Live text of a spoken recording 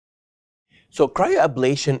So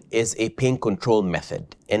cryoablation is a pain control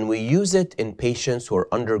method, and we use it in patients who are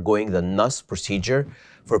undergoing the NUSS procedure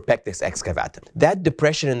for Pectus Excavatum. That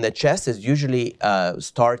depression in the chest is usually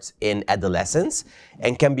starts in adolescence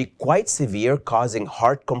and can be quite severe, causing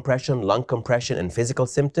heart compression, lung compression, and physical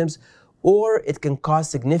symptoms, or it can cause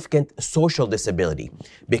significant social disability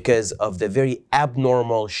because of the very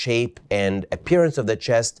abnormal shape and appearance of the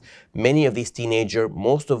chest. Many of these teenagers,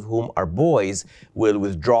 most of whom are boys, will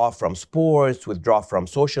withdraw from sports, withdraw from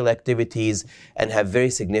social activities, and have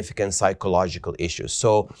very significant psychological issues.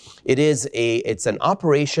 So it's an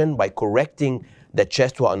operation by correcting the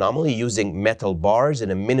chest wall anomaly using metal bars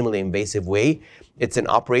in a minimally invasive way. It's an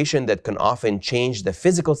operation that can often change the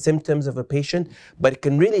physical symptoms of a patient, but it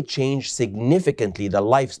can really change significantly the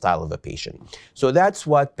lifestyle of a patient. So that's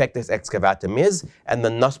what Pectus Excavatum is, and the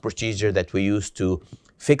NUSS procedure that we use to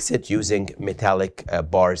fix it using metallic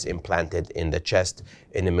bars implanted in the chest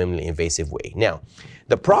in a minimally invasive way. Now,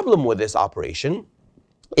 the problem with this operation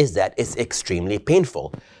is that it's extremely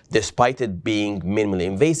painful. Despite it being minimally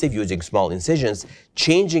invasive using small incisions,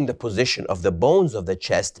 changing the position of the bones of the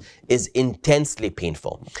chest is intensely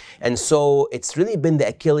painful. And so it's really been the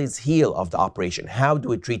Achilles heel of the operation. How do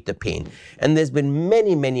we treat the pain? And there's been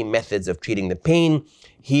many, many methods of treating the pain.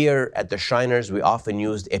 Here at the Shriners, we often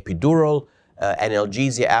used epidural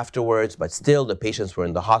analgesia afterwards, but still the patients were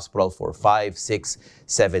in the hospital for 5, 6,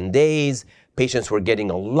 7 days. Patients were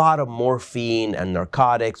getting a lot of morphine and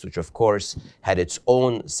narcotics, which of course had its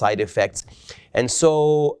own side effects. And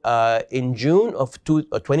so in June of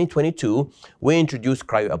 2022, we introduced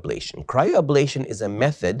cryoablation. Cryoablation is a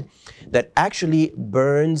method that actually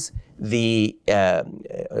burns that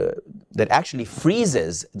actually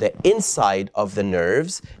freezes the inside of the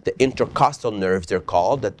nerves, the intercostal nerves they're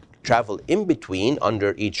called, that travel in between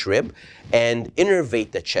under each rib and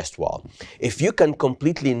innervate the chest wall. If you can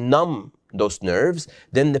completely numb those nerves,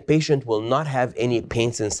 then the patient will not have any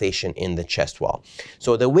pain sensation in the chest wall.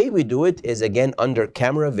 So the way we do it is, again, under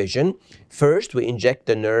camera vision. First, we inject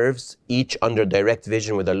the nerves each under direct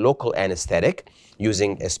vision with a local anesthetic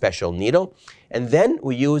using a special needle. And then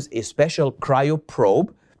we use a special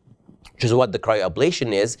cryoprobe, which is what the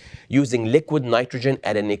cryoablation is, using liquid nitrogen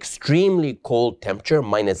at an extremely cold temperature,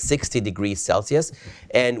 minus 60 degrees Celsius.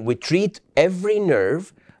 And we treat every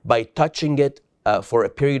nerve by touching it for a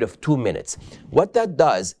period of 2 minutes. What that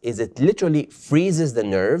does is it literally freezes the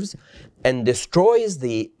nerves and destroys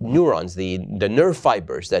the neurons, the nerve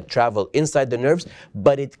fibers that travel inside the nerves,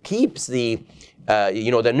 but it keeps the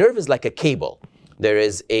nerve is like a cable. There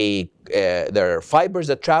are fibers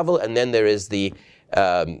that travel, and then there is the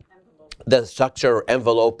structure or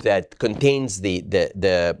envelope that contains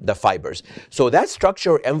the fibers. So that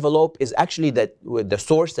structure or envelope is actually the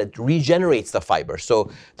source that regenerates the fiber.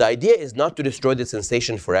 So the idea is not to destroy the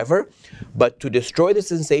sensation forever, but to destroy the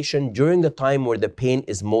sensation during the time where the pain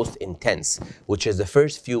is most intense, which is the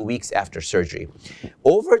first few weeks after surgery.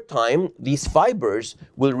 Over time, these fibers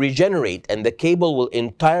will regenerate and the cable will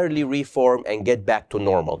entirely reform and get back to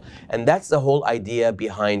normal. And that's the whole idea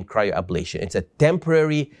behind cryoablation. It's a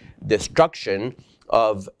temporary destruction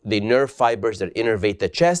of the nerve fibers that innervate the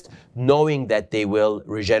chest, knowing that they will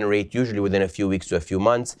regenerate usually within a few weeks to a few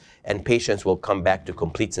months, and patients will come back to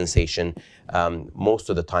complete sensation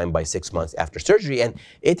most of the time by 6 months after surgery. And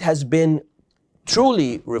it has been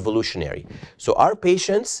truly revolutionary. So our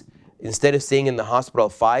patients, instead of staying in the hospital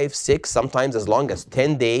 5, 6, sometimes as long as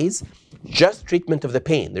 10 days, just treatment of the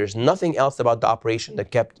pain. There's nothing else about the operation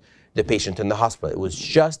that kept the patient in the hospital. It was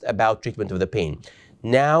just about treatment of the pain.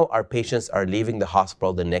 Now our patients are leaving the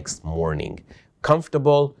hospital the next morning,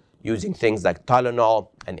 comfortable, using things like Tylenol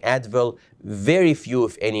and Advil, very few,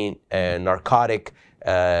 if any, narcotic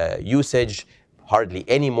usage, hardly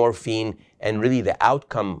any morphine, and really the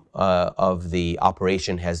outcome of the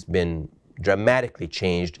operation has been dramatically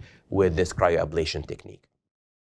changed with this cryoablation technique.